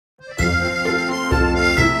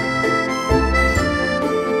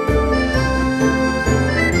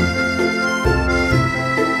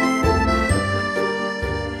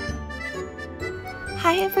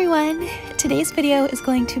everyone! Today's video is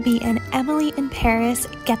going to be an Emily in Paris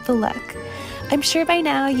Get the Look. I'm sure by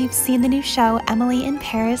now you've seen the new show Emily in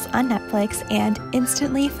Paris on Netflix and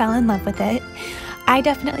instantly fell in love with it. I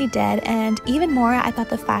definitely did, and even more, I thought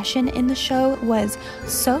the fashion in the show was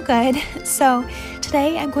so good. So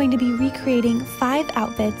today I'm going to be recreating 5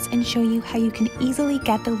 outfits and show you how you can easily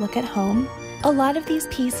get the look at home. A lot of these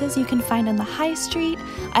pieces you can find on the high street.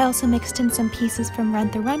 I also mixed in some pieces from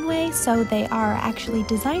Rent the Runway, so they are actually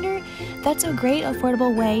designer. That's a great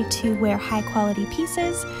affordable way to wear high quality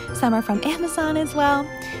pieces. Some are from Amazon as well.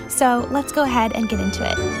 So let's go ahead and get into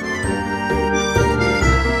it.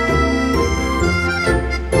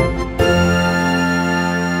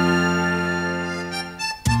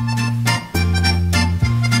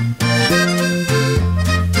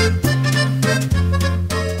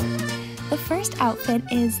 Outfit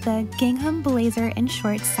is the Gingham blazer and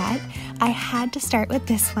shorts set. I had to start with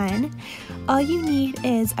this one. All you need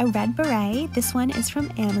is a red beret. This one is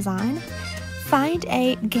from Amazon. Find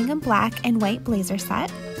a gingham black and white blazer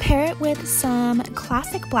set. Pair it with some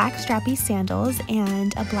classic black strappy sandals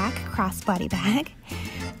and a black crossbody bag.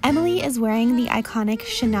 Emily is wearing the iconic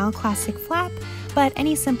Chanel classic flap, but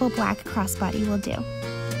any simple black crossbody will do.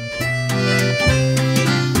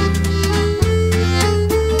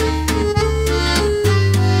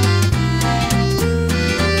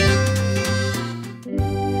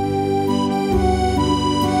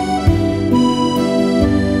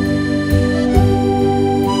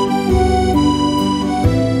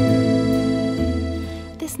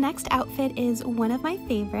 Next outfit is one of my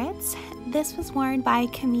favorites. This was worn by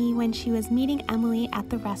Camille when she was meeting Emily at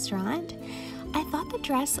the restaurant. I thought the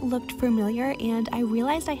dress looked familiar and I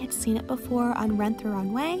realized I had seen it before on Rent the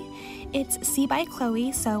Runway. It's See by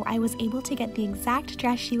Chloe, so I was able to get the exact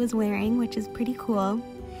dress she was wearing, which is pretty cool.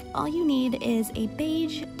 All you need is a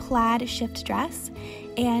beige plaid shift dress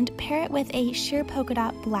and pair it with a sheer polka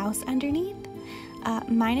dot blouse underneath.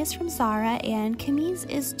 Mine is from Zara and Camille's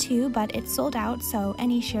is too, but it's sold out, so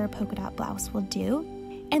any sheer polka dot blouse will do.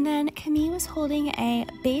 And then Camille was holding a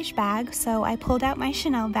beige bag, so I pulled out my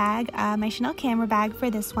Chanel bag, my Chanel camera bag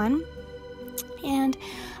for this one. And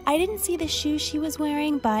I didn't see the shoes she was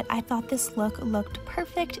wearing, but I thought this look looked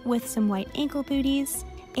perfect with some white ankle booties.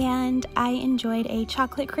 And I enjoyed a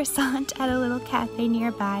chocolate croissant at a little cafe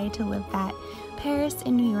nearby to live that Paris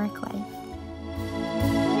and New York life.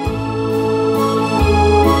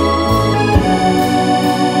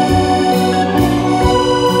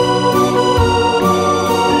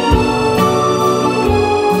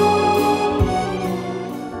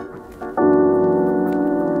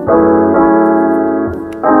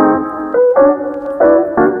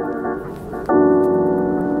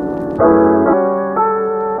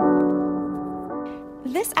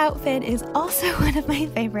 This outfit is also one of my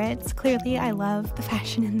favorites. Clearly, I love the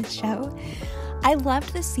fashion in this show. I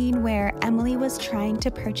loved the scene where Emily was trying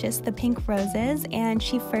to purchase the pink roses and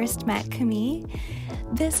she first met Camille.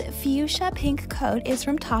 This fuchsia pink coat is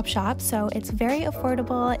from Topshop, so it's very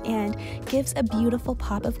affordable and gives a beautiful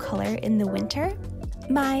pop of color in the winter.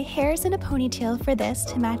 My hair's in a ponytail for this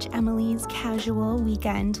to match Emily's casual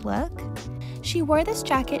weekend look. She wore this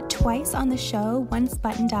jacket twice on the show, once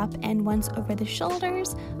buttoned up and once over the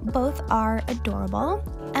shoulders. Both are adorable.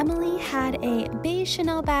 Emily had a beige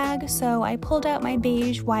Chanel bag, so I pulled out my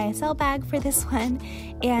beige YSL bag for this one,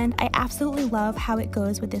 and I absolutely love how it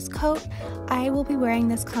goes with this coat. I will be wearing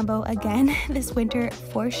this combo again this winter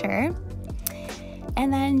for sure.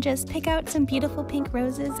 And then just pick out some beautiful pink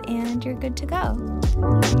roses and you're good to go.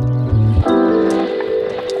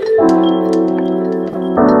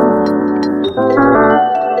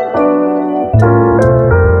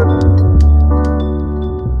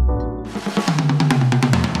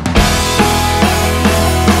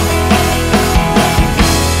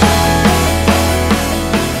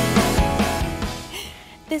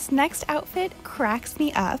 This next outfit cracks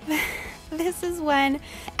me up. This is when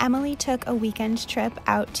Emily took a weekend trip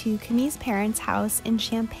out to Camille's parents' house in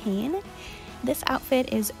Champagne. This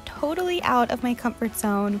outfit is totally out of my comfort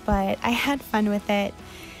zone, but I had fun with it.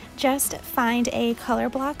 Just find a color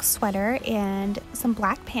block sweater and some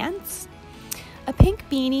black pants. A pink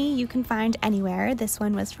beanie you can find anywhere. This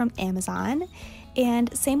one was from Amazon.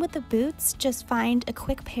 And same with the boots, just find a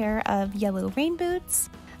quick pair of yellow rain boots.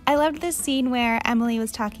 I loved this scene where Emily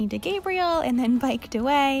was talking to Gabriel and then biked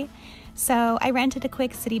away. So I rented a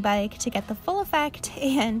quick city bike to get the full effect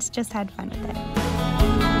and just had fun with it.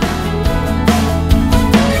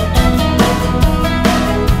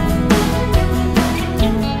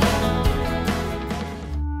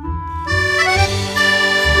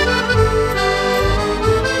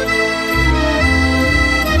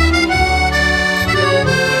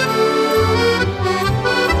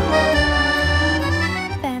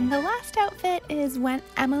 when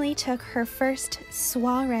Emily took her first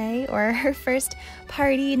soiree, or her first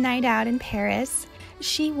party night out in Paris.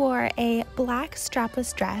 She wore a black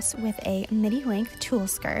strapless dress with a midi-length tulle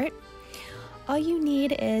skirt. All you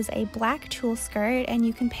need is a black tulle skirt, and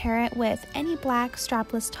you can pair it with any black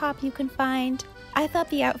strapless top you can find. I thought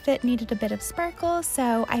the outfit needed a bit of sparkle,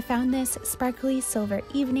 so I found this sparkly silver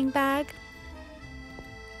evening bag.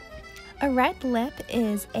 A red lip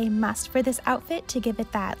is a must for this outfit to give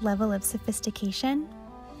it that level of sophistication.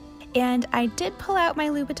 And I did pull out my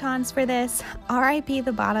Louboutins for this, RIP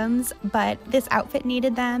the bottoms, but this outfit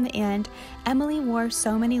needed them, and Emily wore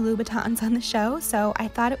so many Louboutins on the show, so I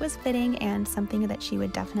thought it was fitting and something that she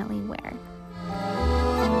would definitely wear.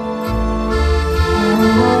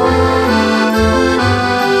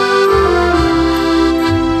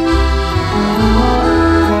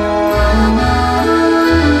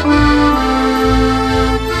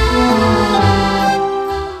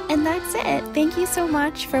 Thank you so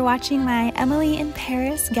much for watching my Emily in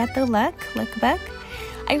Paris Get the lookbook.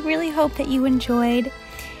 I really hope that you enjoyed.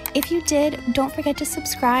 If you did, don't forget to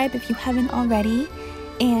subscribe if you haven't already,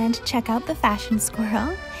 and check out the Fashion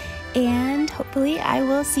Squirrel. And hopefully I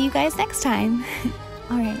will see you guys next time.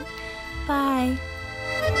 All right, bye.